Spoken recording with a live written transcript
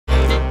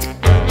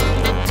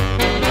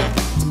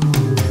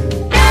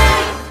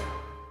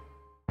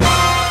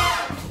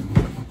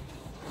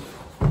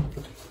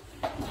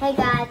Hey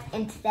guys,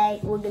 and today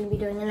we're going to be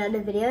doing another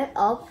video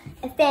of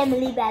a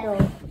family battle.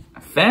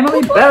 A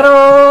family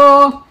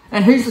battle!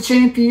 And who's the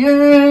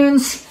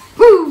champions?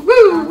 Woo,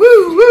 woo,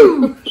 woo,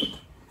 woo!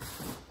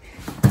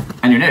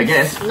 And your new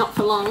guess. Not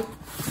for long.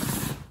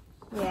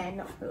 Yeah,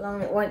 not for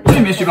long. It won't be. 2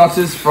 mystery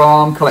boxes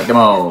from Collect 'em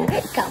All.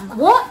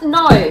 What?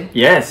 No.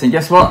 Yes, and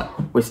guess what?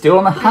 We're still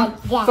on the hunt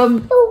Yeah. for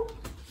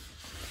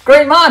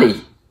Green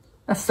Marty.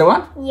 That's the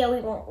one. Yeah, we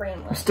want green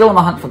We're ones. still on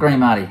the hunt for Green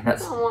Marty.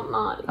 That's. I want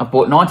Marty. I've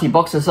bought 90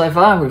 boxes so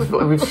far.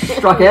 We've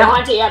struck out.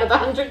 90 out of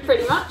 100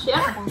 pretty much,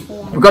 yeah.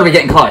 We've got to be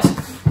getting close.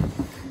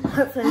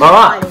 Hopefully, All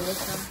right.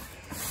 this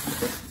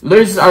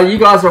Losers, you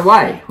guys are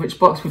away. Which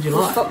box would you Which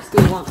like? box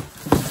do you want?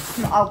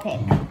 one. I'll pick.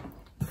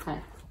 Okay.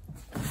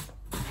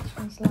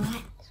 It's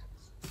light.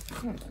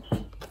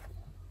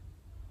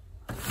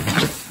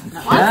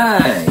 That one?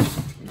 Hey.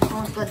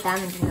 Oh, it's got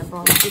damage in the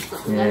bottom. Just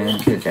got Yeah, them.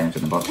 should have changed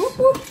in the box.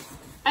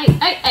 Hey,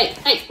 hey, hey,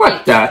 hey. What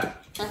hey. the?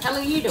 The hell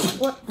are you doing?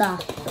 What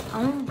the?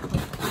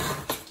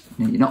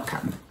 You're not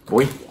cutting,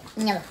 boy.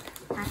 No.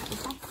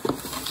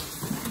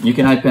 You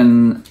can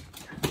open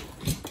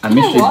a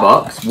mystery what?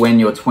 box when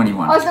you're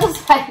 21. I was going to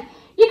say,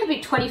 you could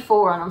be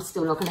 24 and I'm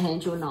still not going to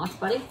hand you a knife,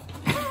 buddy.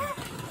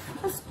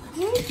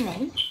 Excuse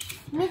me.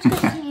 Mitch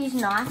gets to use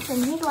knives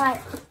and he's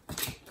like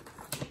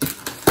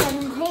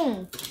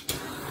 17.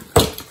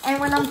 And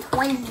when I'm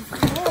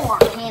 24,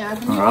 I can't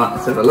open it. Alright,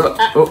 let's have a look.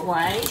 That Oh,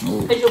 way.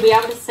 Ooh. Because you'll be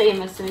able to see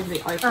them as soon as we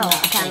open Oh,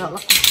 that okay, thing. I'm not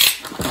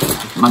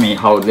looking. Mummy,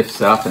 hold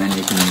lifts up and then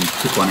you can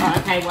pick one Oh, out.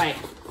 okay, wait.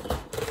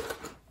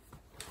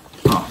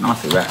 Oh,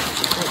 nicely wrapped.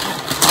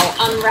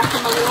 I'll unwrap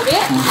them a little bit.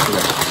 Nicely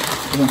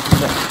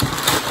wrapped.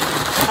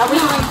 Are we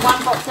doing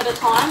one box at a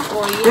time,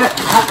 or are you? Yeah,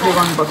 happily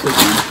one box at a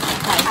time.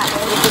 Okay.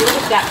 There's a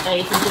little gap there.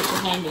 You can put your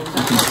hand in.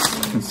 Don't you?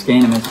 You can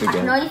scan them as we I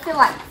can go. only feel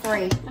like 3.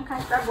 Okay,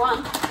 grab one.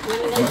 You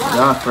only need There one.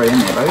 are 3 in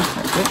there, buddy.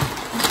 That's it.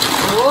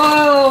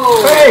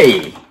 Whoa!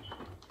 Hey!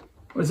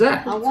 What's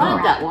that? I wanted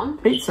Oh, that one.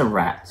 Pizza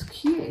rat. It's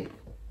cute.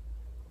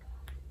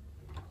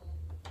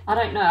 I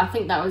don't know. I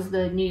think that was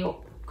the New York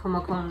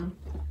Comic Con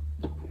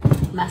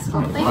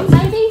mascot thing, what?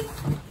 maybe.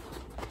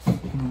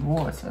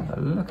 Oh, let's have a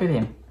look at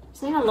him. I've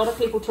seen a lot of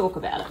people talk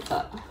about it,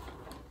 but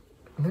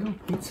Little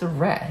pizza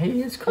rat.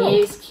 He is cool.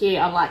 he is cute.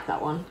 I like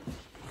that one.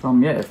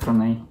 From the New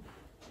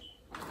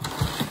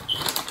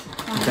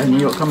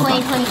York Comic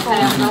Con. 2024.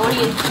 Okay, I'm an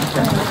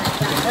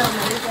audience.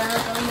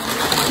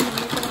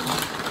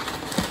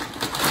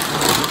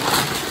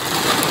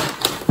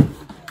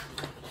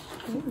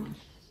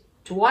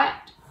 Dwight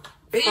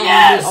from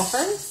Yes! The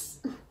Office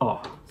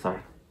Oh, sorry.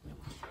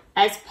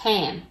 as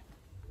Pam.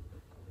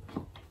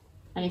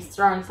 And he's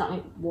throwing something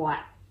white.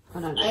 I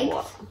don't know Eggs?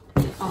 what.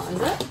 Oh,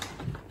 is it?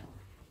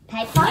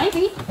 Paper?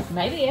 Maybe.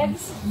 Maybe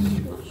eggs.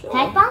 Not sure.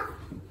 Paper?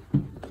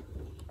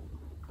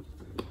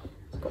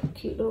 It's got a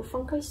cute little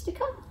Funko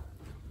sticker.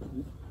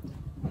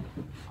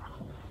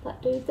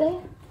 That dude there.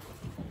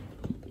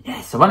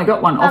 Yes, I've only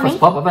got one Mummy? Office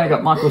Pop. I've only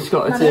got Michael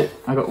Scott. That's Mummy? it.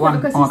 I got one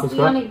Because Michael it's the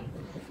Scott. only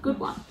good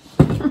one.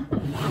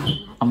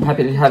 I'm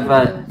happy to have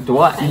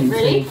Dwight. Okay, and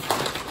ready? You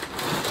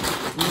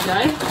go.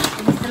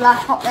 Is this the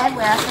last pop there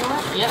where I saw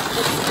it? Yep,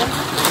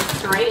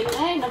 it's 3 in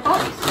there in the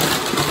box.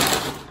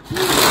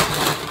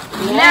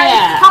 Mary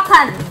Yeah.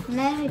 Poppins.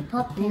 Mary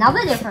Poppins.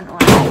 Another different one.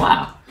 Oh,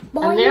 wow.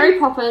 A Mary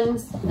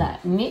Poppins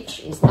that Mitch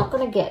is not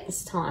going to get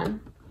this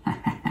time.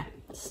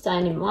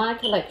 Staying in my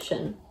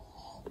collection.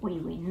 We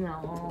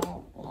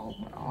know.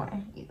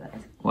 You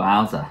guys.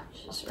 Wowza.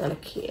 She's really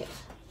cute.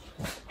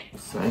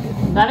 So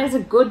good. That is a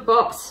good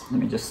box. Let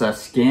me just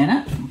scan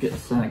it and get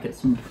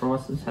some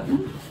prices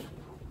happening.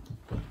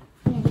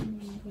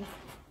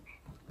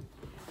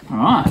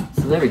 Alright,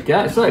 so there we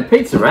go. So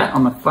Pizza Rat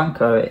on the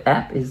Funko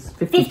app is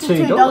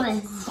 $52.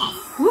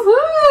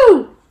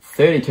 Woohoo!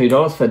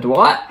 $32 for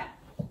Dwight.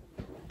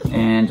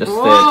 And just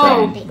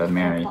Whoa. 13 for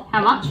Mary.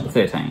 How much?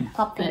 13.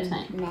 Poppins.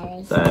 13.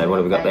 Mary. So what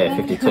have we got there?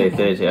 52,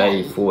 30,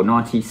 84,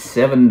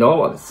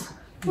 $97.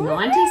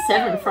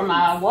 97 from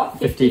a what?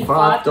 $55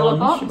 box.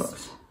 mystery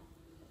box.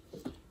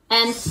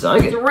 And So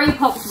good. 3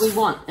 pops we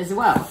want as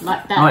well.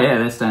 Like that. Oh yeah,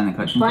 they're staying in the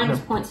collection. Bonus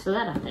points for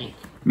that, I think.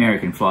 Mary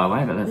can fly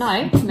away, but that's...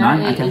 No,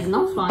 Mary okay. is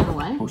not flying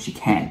away. Well, she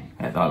can.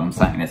 I'm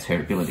saying that's her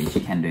ability. She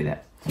can do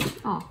that.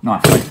 Oh.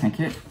 Nice, thank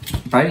you.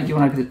 Brady, do you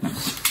want to open it?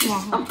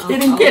 No. Yeah.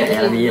 Kidding, get it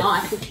out of here.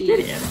 Nice if you Get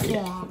it out of here.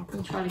 Yeah.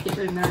 can try to get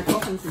rid of Mary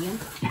Poppins again.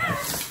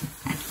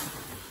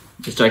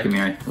 Just joking,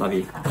 Mary. Love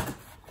you.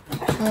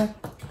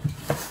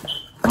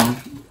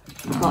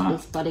 You got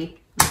this, buddy.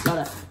 You've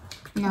got it.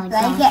 No,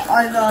 they get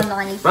over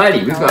 90. Brady,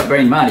 we've got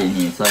Green Marty in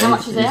here, so How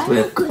much is he's that?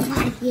 worth, Good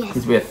night, yes.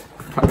 he's worth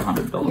a couple of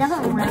 $100. He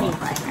doesn't really like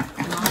that.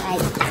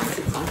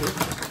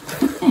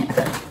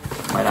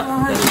 Wait up. I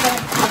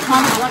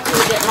kind of want you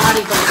to get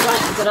Marty, but I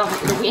don't get over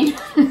to win.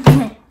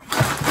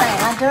 Wait,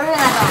 I do it,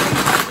 I don't.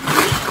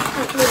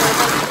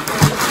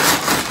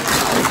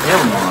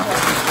 Hell no.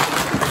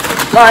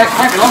 Sorry,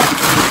 thank you.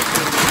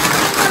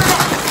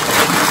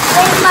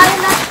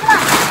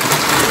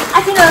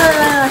 Actually, no,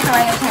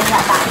 sorry, I'll change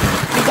that back.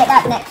 We get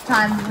that next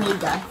time we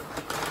go.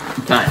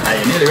 Okay, are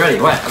you nearly ready?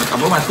 Wait,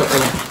 I've almost got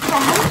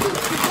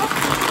the...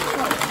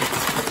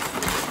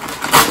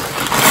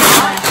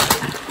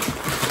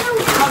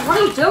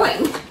 you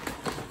doing?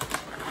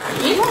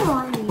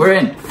 We're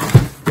in.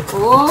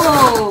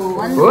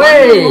 Oh,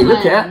 Wait,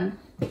 look out.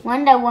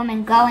 Wonder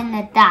Woman glow in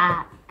the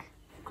dark.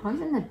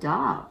 Glows in the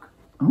dark.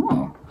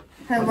 Oh.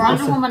 Her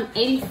Wonder rope. Woman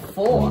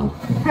 84.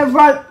 Her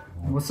rope.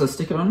 What's the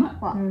sticker on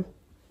that? What?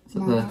 Is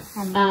it the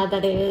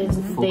That is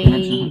Full the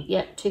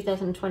convention.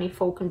 2020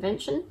 Fall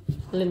Convention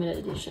limited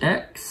edition.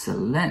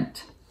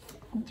 excellent?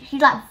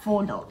 She's like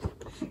 $4.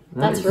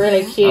 That's is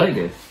really So cute.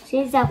 good.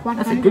 She's like $100.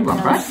 That's a good one,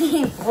 right?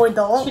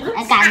 $4.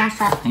 I got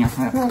myself. Hang on,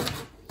 hang on.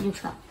 You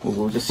try.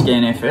 We'll just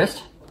scan here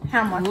first.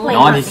 How much?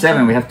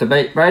 97 we have to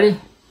beat, Brady.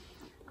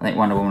 I think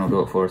Wonder Woman will do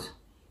it for us.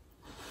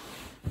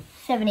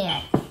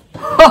 78.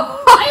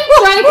 Are you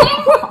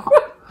joking?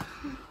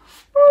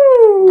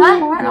 Don't Hang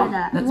do on,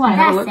 that. let's What?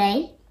 have a look. That's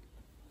see.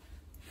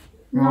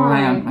 Oh,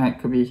 hang on, it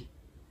could be...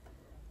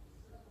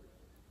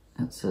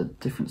 That's a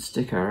different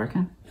sticker, I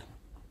reckon.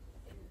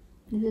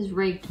 This is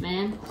rigged,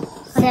 man.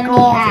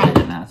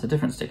 78. No, it's a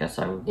different sticker,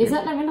 so... We'll Is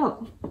it? Let me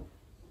look.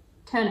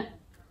 Turn it.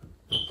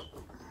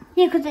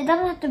 Yeah, because it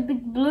doesn't have the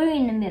big blue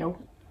in the middle.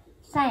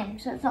 Same,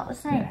 so it's not the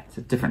same. Yeah, it's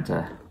a different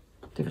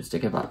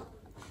sticker, but...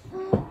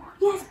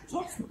 Yes,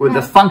 yes. With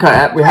the Funko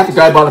app, we have to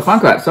go by the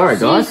Funko app. Sorry,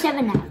 guys.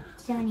 78.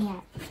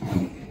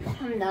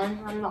 I'm done.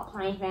 I'm not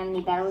playing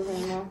family battles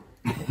anymore.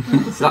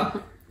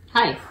 So,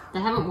 Hey, they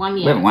haven't won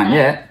yet. we haven't won okay?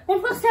 yet.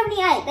 They've got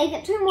 78. They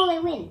get 2 more, they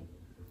win.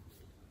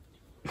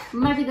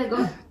 Maybe they've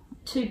got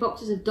 2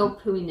 boxes of dog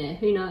poo in there.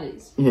 Who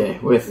knows? Yeah,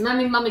 with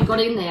Mummy got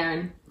in there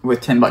and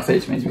 $10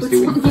 each means we put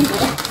still win. something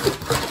there.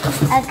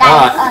 Okay,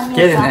 Alright,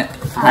 get in it.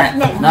 Right.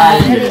 next No,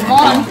 one. you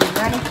get it.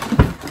 Ready?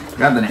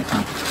 Grab the next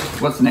one.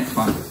 What's the next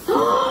one?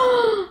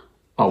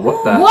 Oh,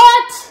 what the?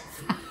 What?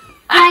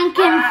 Frank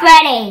and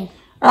Freddy.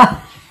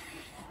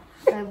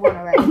 They won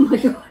already. Oh my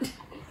god.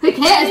 Who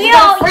cares? We Yo,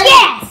 got Freddy.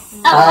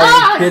 yes!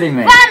 Are you kidding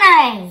me?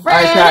 Funny!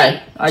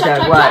 Okay, okay,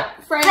 wait.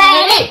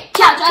 Freddy.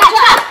 Cha cha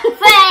cha.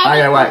 Freddy!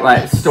 Okay,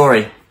 wait.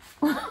 Story.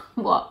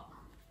 What?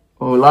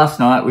 Well, last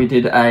night we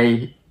did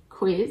a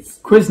Quiz.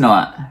 quiz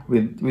night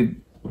with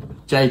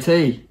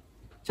JT.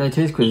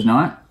 JT's quiz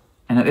night.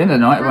 And at the end of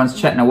the night, everyone's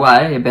chatting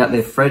away about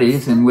their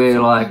Freddies, and we're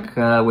like,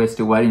 we're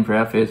still waiting for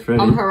our first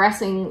Freddy. I'm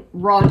harassing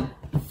Rod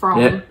from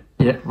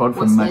Yep, Rod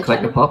what's from their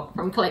Collector channel? Pop.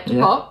 From Collector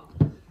Yeah. Pop.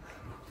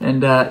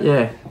 And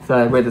yeah,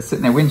 so we're just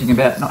sitting there whinging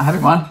about not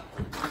having one.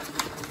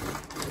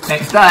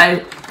 Next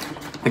day,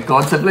 the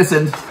gods have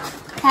listened,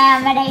 Okay,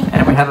 I'm ready.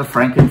 and we have a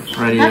Frank and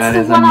Freddy. That's That the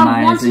is one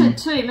I amazing. wanted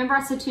too. Remember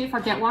I said to you if I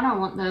get one, I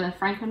want the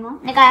Franken one.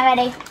 Okay, I'm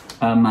ready.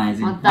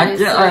 Amazing. Oh, that, is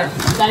Yeah,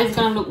 that is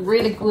going to look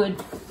really good.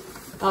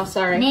 Oh,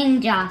 sorry.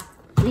 Ninja.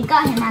 We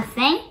got him, I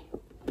think.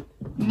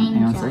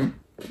 hang on a Ninja. second.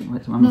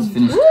 Wait till one's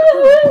finished.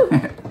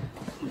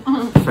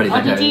 Freddy, Oh,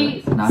 don't did go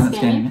you there. No, that's scan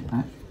scanning it.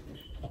 No.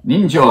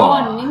 Ninja.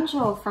 Oh,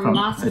 Ninja from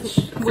Master. it's-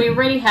 We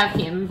already have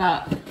him,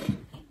 but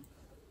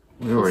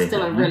We already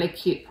still a have really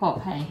cute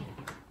pop, hey?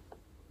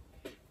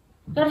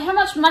 But how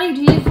much money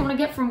do you want to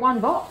get from one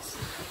box?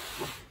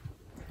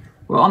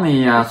 Well, on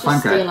the just steal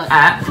Funko it.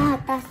 app,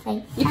 Oh, that's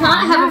it. You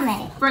can't have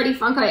Yummy. a Freddy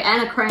Funko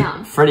and a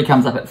crown. Freddy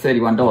comes up at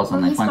 $31 on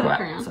Oh, the he's got Funko a app.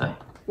 crown. So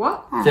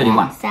What? Oh,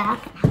 31. that's suck.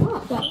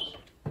 Oh.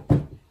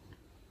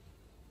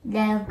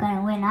 They're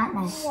gonna win, aren't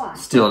they? What?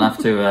 still enough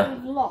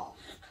to. Lost.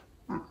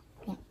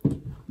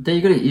 There,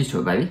 you got to get used to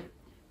it, baby.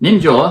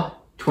 Ninja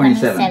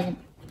 27.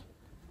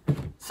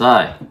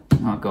 So,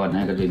 oh god,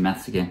 now I've got to do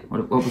maths again.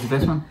 What was the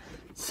first one?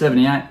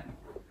 78.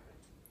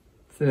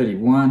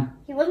 31.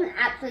 He wasn't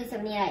actually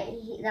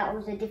 78. That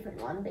was a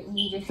different one, but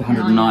you just.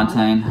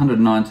 119.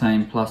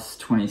 119 plus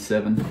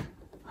 27.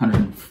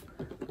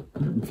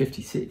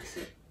 156.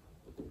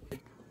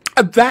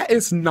 That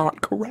is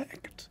not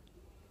correct.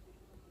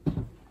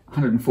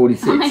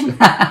 146. I mean,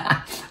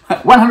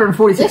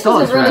 $146 this is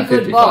a for really our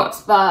good 55.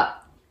 box, but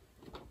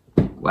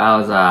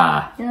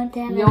Wowza.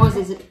 yours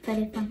is.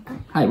 Pretty Funko.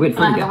 Hey, where'd I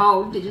Freddy have a go?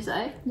 hold, did you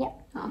say? Yep.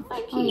 Oh,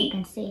 thank Oh, you you.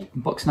 can see it.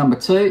 Box number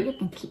 2. You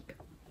can keep it.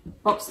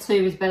 Box 2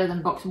 is better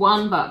than box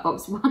 1, but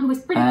box 1 was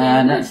pretty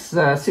And damn good.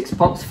 that's 6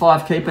 pops,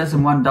 5 keepers,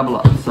 and 1 double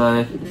up.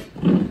 So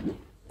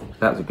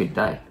that was a good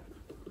day.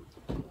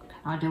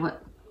 I do it.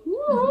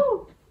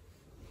 Woo!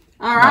 That's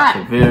a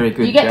Alright. very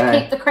good You get to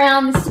day. keep the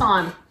crown this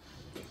time.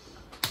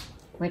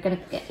 We're going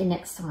to get you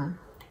next time.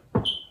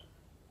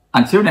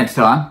 Until next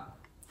time,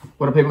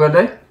 what are people going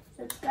to do?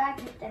 Subscribe,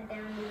 hit that bell,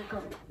 and leave a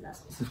comment.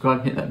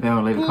 Subscribe, hit that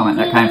bell, leave a comment.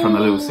 That came from the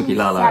little Suki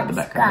Lala at the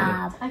back.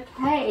 Over Subscribe.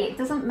 Okay, it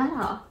doesn't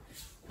matter.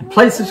 there.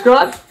 Please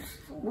subscribe.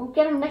 We'll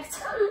get them next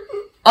time.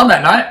 On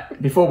that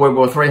note, before World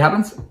War III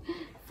happens,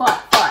 Fight,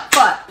 fight,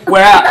 fight. we're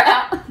out.